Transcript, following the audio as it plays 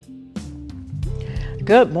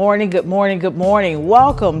Good morning, good morning, good morning.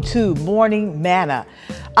 Welcome to Morning Manna.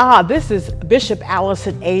 This is Bishop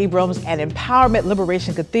Abrams and Empowerment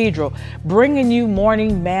Liberation Cathedral bringing you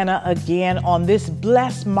Morning Manna again on this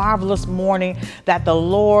blessed, marvelous morning that the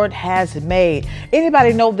Lord has made.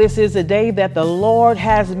 Anybody know this is a day that the Lord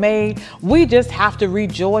has made? We just have to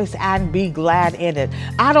rejoice and be glad in it.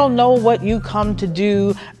 I don't know what you come to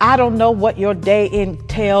do. I don't know what your day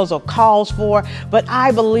entails or calls for, but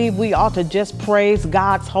I believe we ought to just praise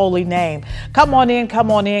God's holy name. Come on in, come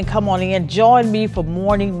on in, come on in. Join me for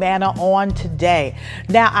Morning Manna on today.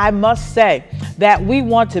 Now, I must say that we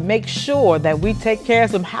want to make sure that we take care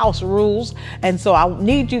of some house rules. And so I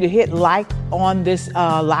need you to hit like on this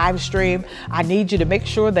live stream. I need you to make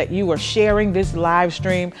sure that you are sharing this live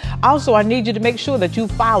stream. Also, I need you to make sure that you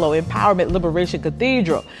follow Empowerment Liberation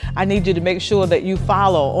Cathedral. I need you to make sure that you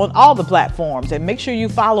follow on all the platforms, and make sure you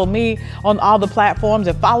follow me on all the platforms,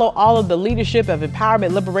 and follow all of the leadership of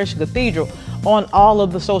Empowerment Liberation Cathedral on all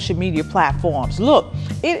of the social media platforms. Look,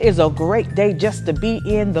 it is a great day just to be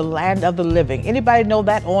in the land of the living. Anybody know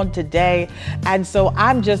that on today? And so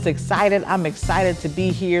I'm just excited. I'm excited to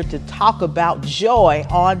be here to talk about joy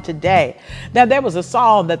on today. Now, there was a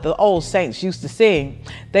song that the old saints used to sing.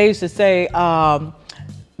 They used to say,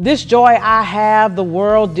 this joy I have, the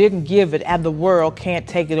world didn't give it, and the world can't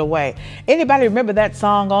take it away. Anybody remember that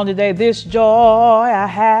song on today? This joy I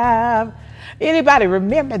have. Anybody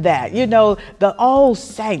remember that? You know, the old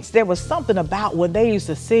saints, there was something about when they used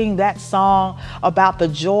to sing that song about the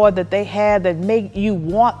joy that they had that made you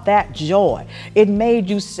want that joy. It made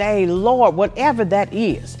you say, Lord, whatever that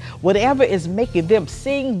is, whatever is making them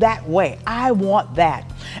sing that way, I want that.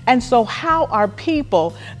 And so how are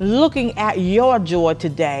people looking at your joy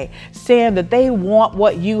today, saying that they want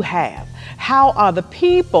what you have? How are the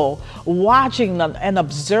people watching them and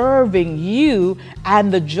observing you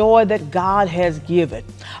and the joy that God has given?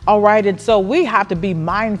 All right. And so we have to be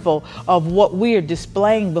mindful of what we are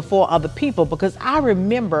displaying before other people, because I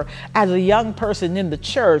remember as a young person in the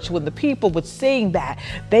church, when the people would sing that,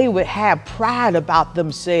 they would have pride about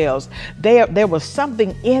themselves. There was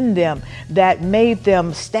something in them that made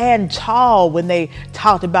them stand tall when they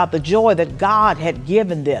talked about the joy that God had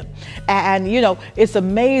given them. And, you know, it's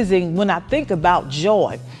amazing when I think about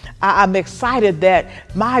joy. I'm excited that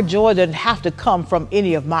my joy doesn't have to come from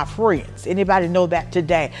any of my friends. Anybody know that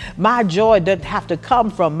today? My joy doesn't have to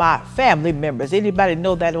come from my family members. Anybody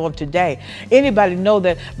know that on today? Anybody know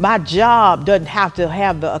that my job doesn't have to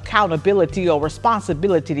have the accountability or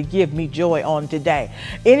responsibility to give me joy on today?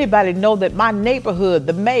 Anybody know that my neighborhood,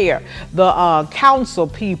 the mayor, the council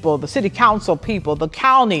people, the city council people, the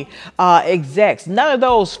county execs, none of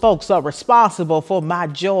those folks are responsible for my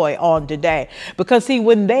joy on today? Because see,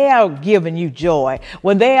 when they are giving you joy,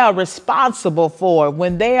 when they are responsible for it,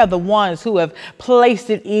 when they are the ones who have placed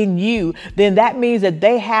it in you, then that means that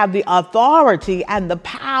they have the authority and the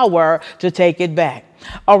power to take it back.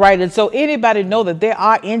 All right. And so anybody know that there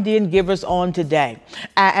are Indian givers on today?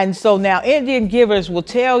 And so now Indian givers will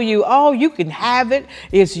tell you, oh, you can have it.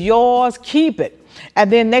 It's yours. Keep it.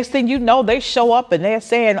 And then next thing you know, they show up and they're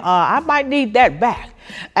saying, I might need that back.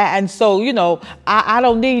 And so, you know, I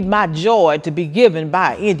don't need my joy to be given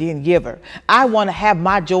by an Indian giver. I want to have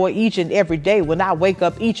my joy each and every day when I wake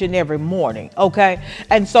up each and every morning. OK.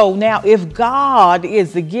 And so now if God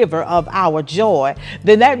is the giver of our joy,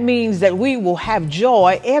 then that means that we will have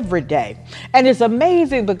joy every day. And it's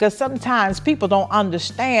amazing because sometimes people don't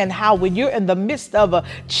understand how when you're in the midst of a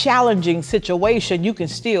challenging situation, you can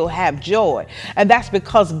still have joy. And that's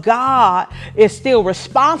because God is still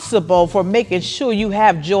responsible for making sure you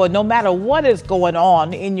have joy no matter what is going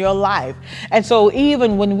on in your life. And so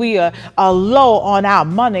even when we are low on our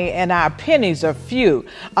money and our pennies are few,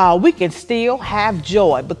 we can still have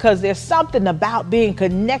joy, because there's something about being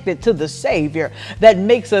connected to the Savior that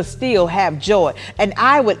makes us still have joy. And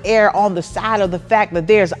I would err on the side of the fact that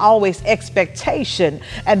there's always expectation,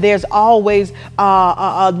 and there's always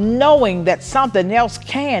knowing that something else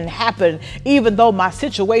can happen, even though my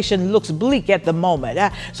situation looks bleak at the moment.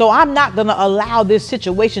 So I'm not going to allow this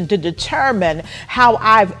situation to determine how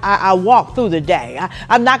I walk through the day.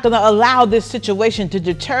 I'm not going to allow this situation to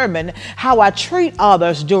determine how I treat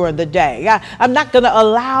others during the day. I'm not going to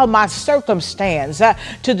allow my circumstance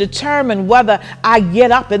to determine whether I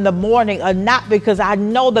get up in the morning or not, because I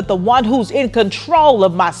know that the one who's in control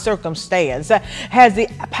of my circumstance has the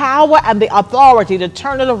power and the authority to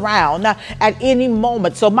turn it around at any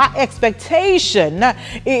moment. So my expectation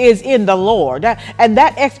is in the Lord, and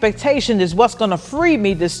that expectation is what's going to free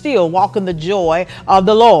me to still walk in the joy of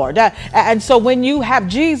the Lord. And so when you have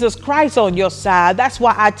Jesus Christ on your side, that's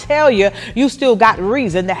why I tell you, you still got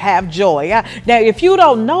reason to have joy. Now, if you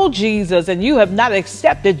don't know Jesus and you have not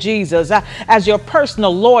accepted Jesus as your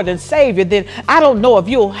personal Lord and Savior, then I don't know if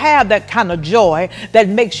you'll have that kind of joy that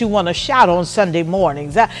makes you want to shout on Sunday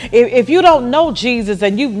mornings. If you don't know Jesus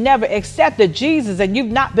and you've never accepted Jesus and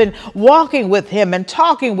you've not been walking with him and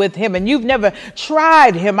talking with him and you've never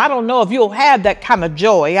tried him, I don't know if you'll have that kind of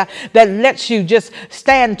joy that lets you just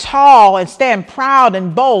stand tall and stand proud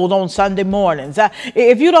and bold on Sunday mornings.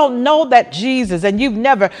 If you don't know that Jesus and you've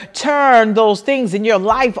never turned those things in your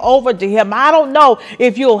life over to him, I don't know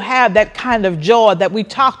if you'll have that kind of joy that we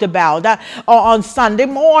talked about on Sunday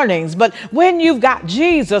mornings. But when you've got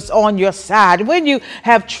Jesus on your side, when you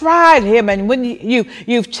have tried him and when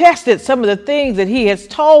you've tested some of the things that he has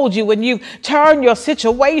told you, when you've turned your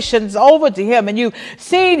situations over to him and you've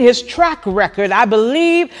seen his track record, I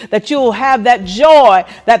believe that you'll have that joy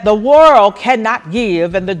that the world cannot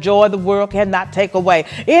give and the joy the world cannot take away.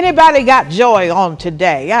 Anybody got joy on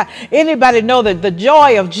today? Anybody know that the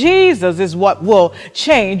joy of Jesus is what will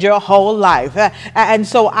change your whole life? And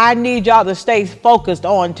so I need y'all to stay focused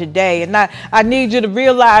on today. And I need you to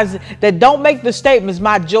realize that don't make the statements,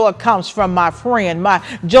 my joy comes from my friend, my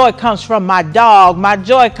joy comes from my dog, my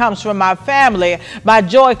joy comes from my family, my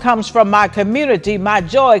joy comes from my community, my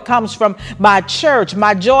joy comes from my church,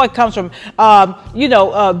 my joy comes from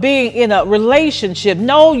being in a relationship.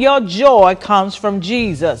 No, your joy comes from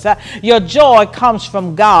Jesus. Your joy comes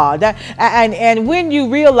from God. And when you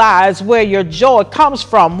realize where your joy comes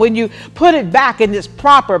from, when you put it back in its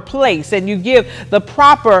proper place and you give the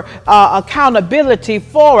proper accountability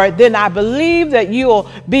for it, then I believe that you'll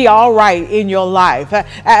be all right in your life.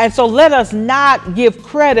 And so let us not give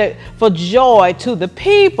credit for joy to the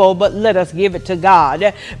people, but let us give it to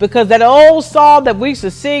God. Because that old song that we used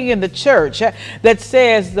to sing in the church that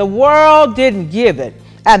says the world didn't give it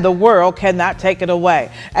and the world cannot take it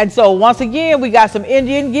away. And so once again, we got some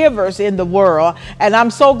Indian givers in the world. And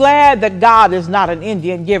I'm so glad that God is not an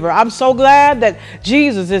Indian giver. I'm so glad that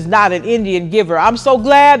Jesus is not an Indian giver. I'm so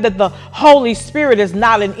glad that the Holy Spirit is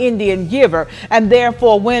not an Indian giver. And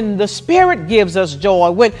therefore, when the Spirit gives us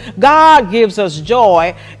joy, when God gives us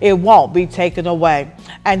joy, it won't be taken away.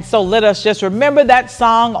 And so let us just remember that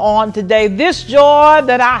song on today. This joy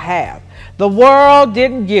that I have, the world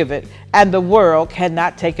didn't give it, and the world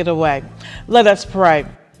cannot take it away. Let us pray.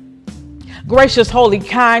 Gracious, holy,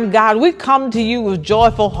 kind God, we come to you with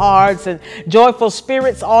joyful hearts and joyful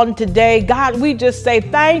spirits on today. God, we just say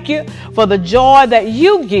thank you for the joy that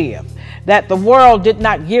you give, that the world did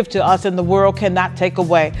not give to us and the world cannot take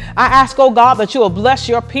away. I ask, oh God, that you will bless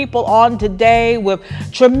your people on today with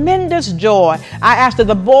tremendous joy. I ask that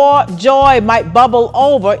the joy might bubble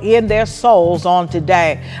over in their souls on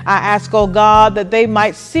today. I ask, oh God, that they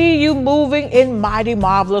might see you moving in mighty,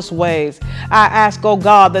 marvelous ways. I ask, oh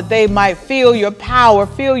God, that they might feel your power,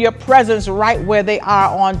 feel your presence right where they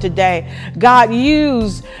are on today. God,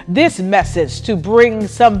 use this message to bring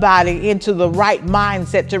somebody into the right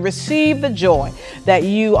mindset to receive the joy that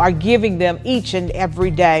you are giving them each and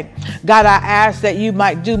every day. God, I ask that you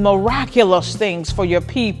might do miraculous things for your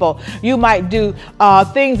people. You might do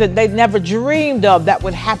things that they never dreamed of that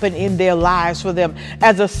would happen in their lives for them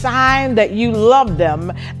as a sign that you love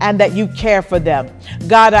them and that you care for them.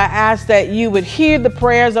 God, I ask that you would hear the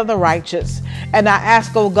prayers of the righteous. And I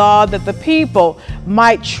ask, oh God, that the people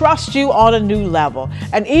might trust you on a new level.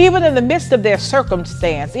 And even in the midst of their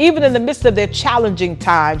circumstance, even in the midst of their challenging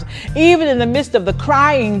times, even in the midst of the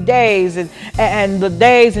crying days and the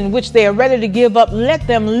days in which they are ready to give up, let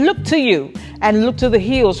them look to you and look to the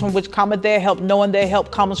hills from which cometh their help, knowing their help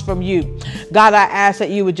comes from you. God, I ask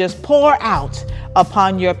that you would just pour out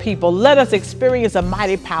upon your people. Let us experience a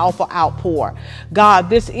mighty, powerful outpour. God,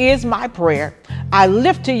 this is my prayer. I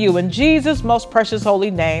lift to you in Jesus' most precious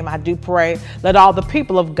holy name. I do pray. Let all the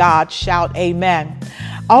people of God shout amen.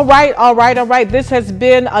 All right. This has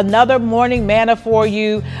been another morning manna for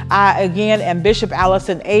you. I, again, am Bishop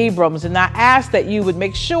Abrams, and I ask that you would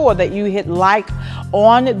make sure that you hit like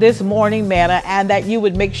on this morning manna and that you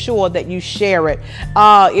would make sure that you share it.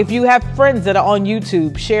 If you have friends that are on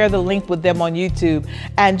YouTube, share the link with them on YouTube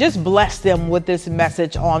and just bless them with this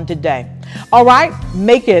message on today. All right,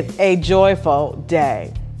 make it a joyful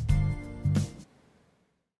day.